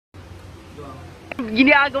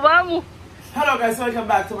Ginagawa mo! Hello guys, welcome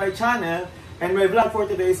back to my channel. And my vlog for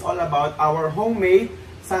today is all about our homemade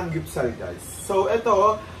Samgyupsal guys. So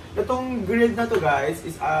itong grilled na to guys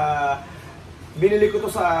is binili ko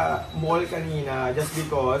to sa mall kanina just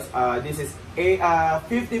because this is a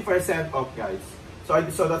 50% off guys.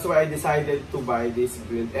 So that's why I decided to buy this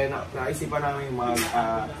grilled. And naisipan namin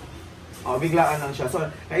biglaan lang siya. So,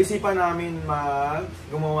 naisipan namin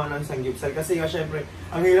gumawa ng Samgyupsal kasi nga syempre,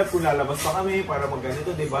 ang hirap kung lalabas pa kami para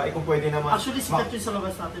magganito, di ba? Kung pwede naman... Actually, sikat yun sa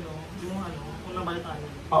labas natin, yung kung nabalitaan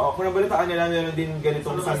nila. Oo, kung nabalitaan nila, meron din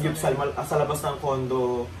ganitong Samgyupsal sa labas ng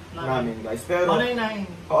condo namin, guys. Pero... 199.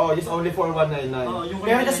 Oo, just only for 199.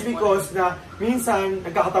 Pero just because na minsan,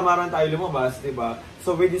 nagkakatamaran tayo lumabas, di ba?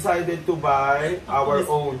 So, we decided to buy our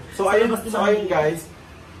own. So, ayun guys.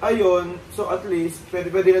 Ayun, so at least, pwede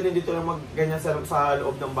na din dito na magganyan sa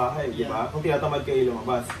loob ng bahay, di ba? Kung tinatamad kayo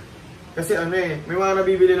lumabas. Kasi may mga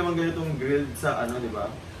nabibili naman ganitong grilled sa di ba?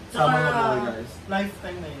 Sa mga mall, guys.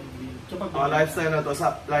 Lifetime na yun.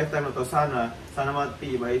 Lifetime na to. Sana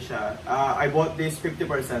matibay siya. I bought this 50%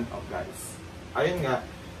 off, guys. Ayun nga.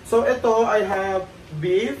 So ito, I have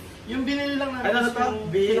beef. Yung binili lang namin.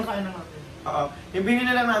 Beef. Kinakain na natin. Yung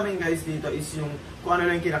binili lang namin guys dito is yung kung ano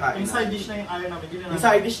lang yung kinakain. Yung side dish na yung ayaw namin. Yung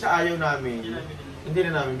side dish na ayaw namin. Hindi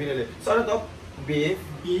na namin binili. So ano to? Beef.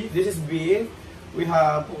 This is beef. We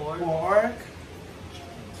have pork.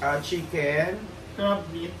 Chicken. Crab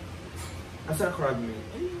meat. Asan crab meat?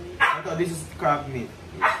 Ito, this is crab meat.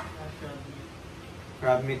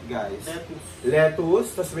 Crab meat guys.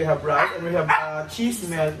 Lettuce. Tapos we have rice and we have cheese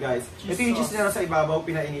melt guys. Ito yung cheese na nasa ibabaw.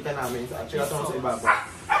 Pinainitan namin. Actually ito nasa ibabaw.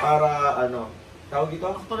 Para tawag dito?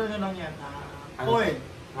 Actually na lang yan. Foil.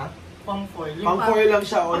 Ha? Pang-foil. Pang-foil lang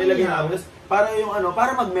siya. Nilagyan namin. Para yung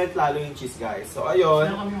para mag-melt lalo yung cheese guys. So ayun.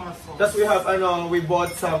 Tapos we have we bought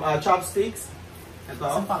some chopsticks. Ito.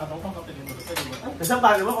 Isang packet ako kung katinidor ka, diba? Isang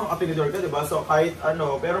packet mo kung katinidor ka, diba? So kahit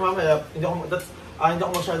pero mamaya, hindi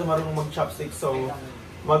ako masyado marunong mag-chopsticks. So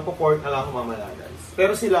magpo-pork na lang ako mamaya guys.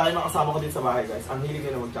 Pero sila, yung nakasama ko din sa bahay guys, ang hilig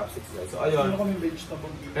nila mag-chopsticks guys. So ayun. Meron kaming vegetable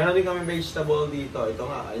dito. Meron din kaming vegetable dito. Ito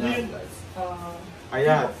nga, ayan guys.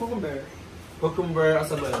 Ayan. Cucumber,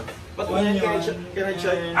 asa ba yun? But can I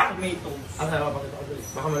check? Tomatoes.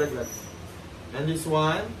 Baka malaglag. And this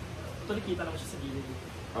one? Ito nakita naman siya sa gilid.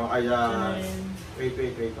 Ayan. Wait.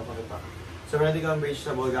 Kapakita. So meron din kami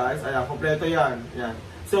vegetable guys. Ayan, kompleto yan. Yan.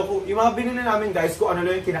 So yung mga binili namin guys, kung ano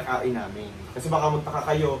lang yung kinakain namin. Kasi baka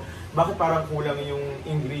magtaka kayo, bakit parang kulang yung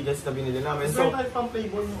ingredients na binili namin. So tayo pang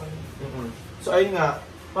flavor nung So ayun nga.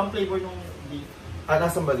 Pang flavor nung beef.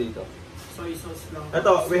 Nasaan ba dito? Soy sauce lang.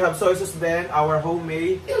 Ito, we have soy sauce then, our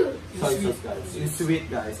homemade soy sauce guys. Yung sweet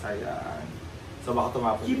guys, ayan. So baka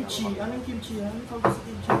tumapon. Kimchi, anong kimchi yan? Tawag sa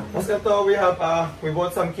kimchi. Tapos ito, we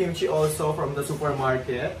bought some kimchi also from the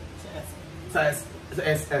supermarket. Sa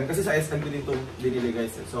SM. Kasi sa SM ko din ito binili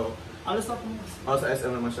guys. So, alas na po. Sa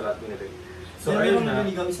SM naman siya lahat binili. So ayun na.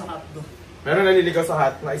 Meron isang hotdog. Meron naliligaw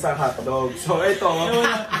sa isang hotdog. So ito.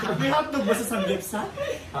 May hotdog ba sa Samgyupsal?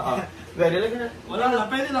 Pwede lang na. Wala lang,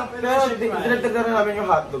 pwede lang. Pero dinagdagan na namin yung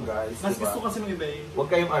hotdog guys. Mas gusto kasi ng iba eh. Huwag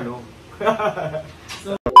kayong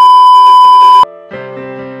So,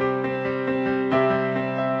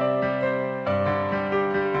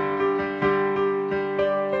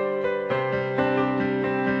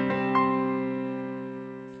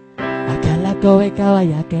 akala ko ikaw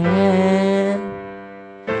ay akin,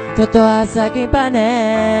 totoo sa aking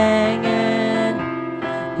paningin,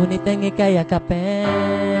 ngunit ang ika'y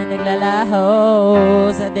yakapin, naglalaho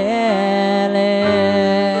sa dele.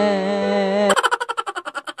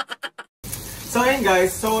 So ayun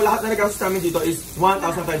guys, so lahat na nag-gastos namin dito is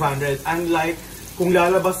 1,500. Unlike kung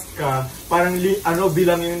lalabas ka, parang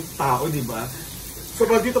bilang yung tao, di ba? So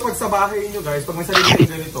pag sa bahay nyo guys, pag may sarili kayo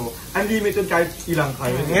ganito, unlimited kahit ilang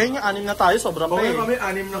kayo. Ngayon yung 6 na tayo, sobrang pa eh. Kami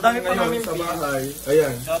 6 na dami pa ngayon namin sa bahay.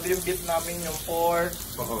 Ayan. Grabe yung beef namin, yung pork,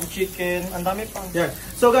 yung chicken, ang dami pa. Yan.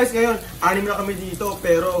 So guys, ngayon, 6 na kami dito,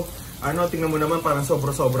 pero tingnan mo naman parang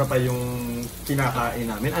sobra-sobra pa yung kinakain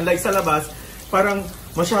namin. Unlike sa labas, parang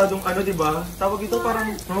masyadong di ba? Tawag ito parang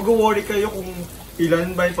mag-worry kayo kung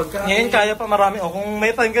ilan ba yung pagkain. Ngayon kaya pa marami. Kung may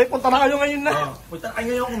time kayo, punta na kayo ngayon na. Punta na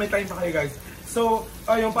ngayon kung may time pa kayo guys. So,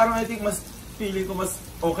 ayun, parang I think feeling ko mas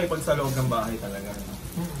okay pag sa loob ng bahay talaga.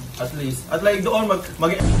 At least. At like doon,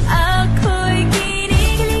 ako'y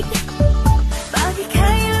kinikilig, bakit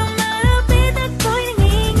kayo malapit ako'y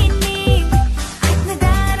nanginginig, at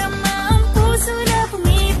nadarama ang puso na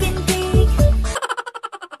pumipintig.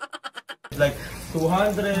 Like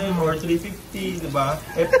 200 or 350, di ba?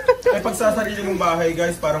 Pag sa sarili mong bahay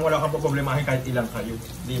guys, parang wala kang problemahin kahit ilang kayo,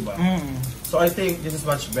 di ba? So I think this is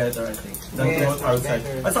much better, I think, than to go outside.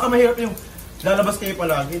 At saka mahirap yung lalabas kayo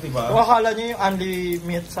palagi, di ba? Kung akala nyo yung only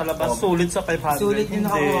meat sa labas, sulit sa 500. Sulit yung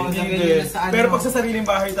nakakuha. Hindi. Pero pag sa sariling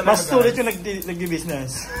bahay talaga. Mas sulit yung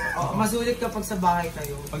nagdi-business. Masulit kapag sa bahay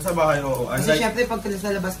kayo. Pag sa bahay, oo. Kasi syempre pag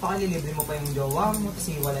sa labas pa ka, lilibre mo pa yung jowa mo,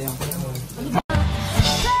 kasi wala yung panahon.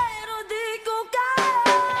 Pero di ko kaya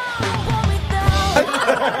bumitaw.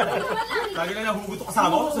 Lagi na nahugot ko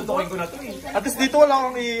kasama ko, suntukin ko na to eh. At least dito wala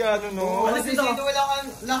akong no? At least dito wala kang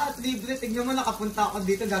lahat libre. Tignan mo, nakapunta ako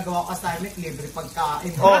dito, gagawa ko assignment, libre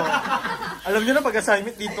pagkain. Oh. Alam nyo na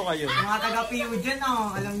pag-assignment dito kayo. Mga taga-PU dyan,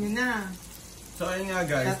 alam nyo na. So ayun nga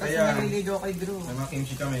guys, Tapos kaya naliligaw kay Drew. may mga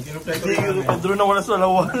kimchi kami. Kinumpleto namin. Pedro na wala sa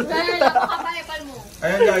lawan. Kaya napakapayapal mo.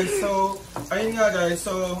 Ayun guys, ayun nga guys,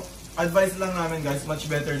 so advice lang namin guys, much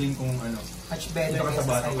better din kung ano. Much better Dito ka sa kaysa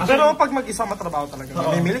bato. sa'yo. Pero pag mag-isa matrabaho talaga,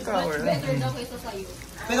 mamimili ka or... Better daw kaysa sa'yo.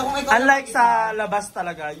 Pero kung ikaw... Unlike sa labas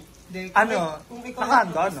talaga, kung ikaw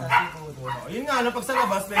nakahanda, no? Yun nga, pag sa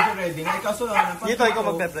labas, medyo ready na. Kaso lang, Dito ikaw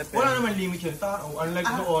magpe-prepare. wala naman limit yung tao.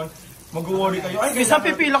 Unlike doon, mag-worry kayo. Ay, Isa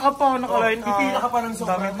pipila ka pa, naka-line pipila ka pa ng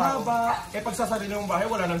sobrang daming tao. haba. Eh, pag sa sarili mong bahay,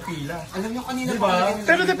 wala nang pila. Alam nyo kanina Diba?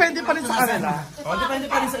 Pero depende pa rin sa kanila. O, depende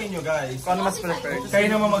pa rin sa inyo, guys. Kung ano mas prepared. Kayo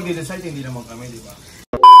naman mag-decide, hindi naman kami, di ba?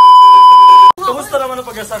 Kumusta naman ang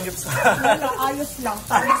pag-asanggipsal? Ayos lang.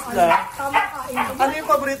 Ayos lang. Tama kain. Ano yung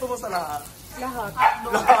paborito mo sa lahat? Lahat.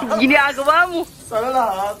 Ginagawa mo. Sa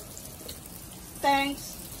lahat?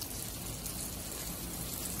 Thanks.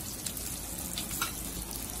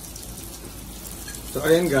 So,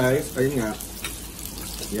 ayun guys, ayun nga.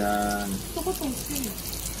 Yan. Ito ko itong skin.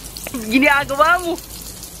 Ginagawa mo.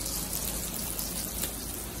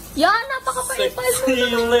 Yan, napakapayapal mo. Sexy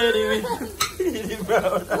lady with pretty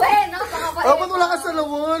brown. Weh, napakapayapal. Oh, ba't wala ka sa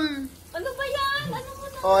lawol? Ano ba yan? Ano mo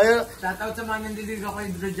na? Oh, ayun. Shoutout sa mga nandiligaw kay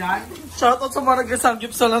Drew dyan. Shoutout sa mga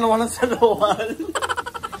nag-asanggipsal na nawalan sa lawal.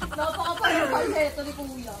 Napakapayapal na ito ni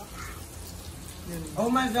Kuya.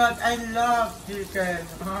 Oh my God, I love chicken.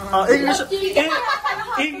 English.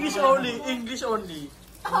 English only. English only.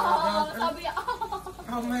 Sabi,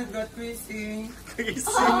 Oh my God, Chrissy.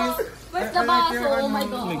 where's the baso? Oh my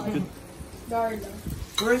God. Darla.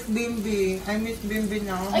 Where's Bimbi? I miss Bimbi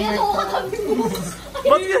now. Oh Ayan, my oo, God. katabi mo.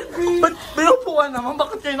 Ba't may upuan naman?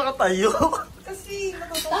 Bakit kayo nakatayo? Kasi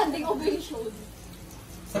Standing ovation.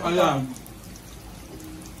 Alam.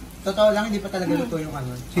 Totoo lang, hindi pa talaga luto yung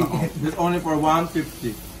ano. Chicken. This only for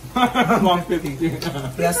 150. 150.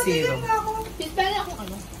 Plus zero. Pwede akong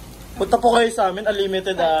ano? Punta po kayo sa amin,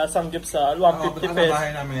 unlimited samgyupsal, 150 Sa pesos.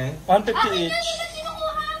 bahay namin. 150 Akin each. na yung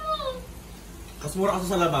kinukuha mo. Mas mura kasi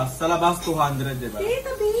sa labas. Sa labas, 200, di ba?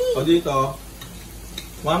 tabi. O dito,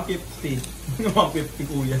 150. 150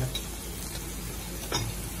 kuya.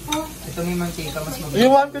 Ito may mantika, mas mabalik.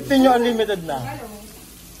 Yung 150 nyo, unlimited na.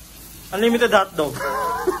 Unlimited hotdog.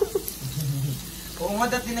 Oo nga,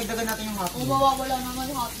 dati dinagdagan natin yung hotdog. Mawawala naman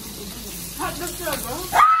yung hotdog. Hotdog talaga?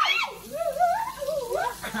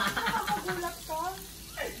 Nagulat ka?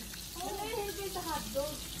 Oo, may sa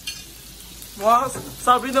hotdog.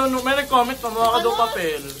 Sabi daw, may nag-comment pa, mukha ka daw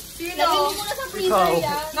papel. Sino? Lagyan mo muna sa freezer Ikaw.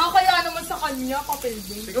 yan. Nakakaya naman sa kanya, papel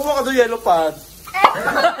din. Ikaw mukha daw yellow pad.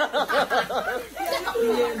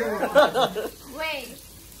 Wait.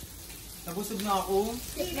 Nabusog na ako.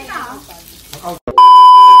 Sige na.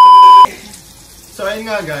 So ayun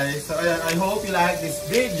nga guys, so ayan, I hope you like this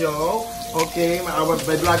video. Okay, my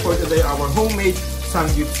vlog for today, our homemade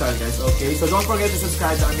samgyupsal guys. Okay, so don't forget to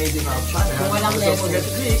subscribe to Amazing Rock channel. Kung walang Don't lesson. forget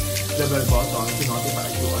to click the bell button to notify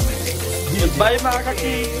you on my latest video. Bye mga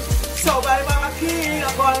kaki! So bye mga king,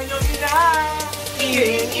 ako ang inyong ina.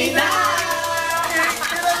 Ina!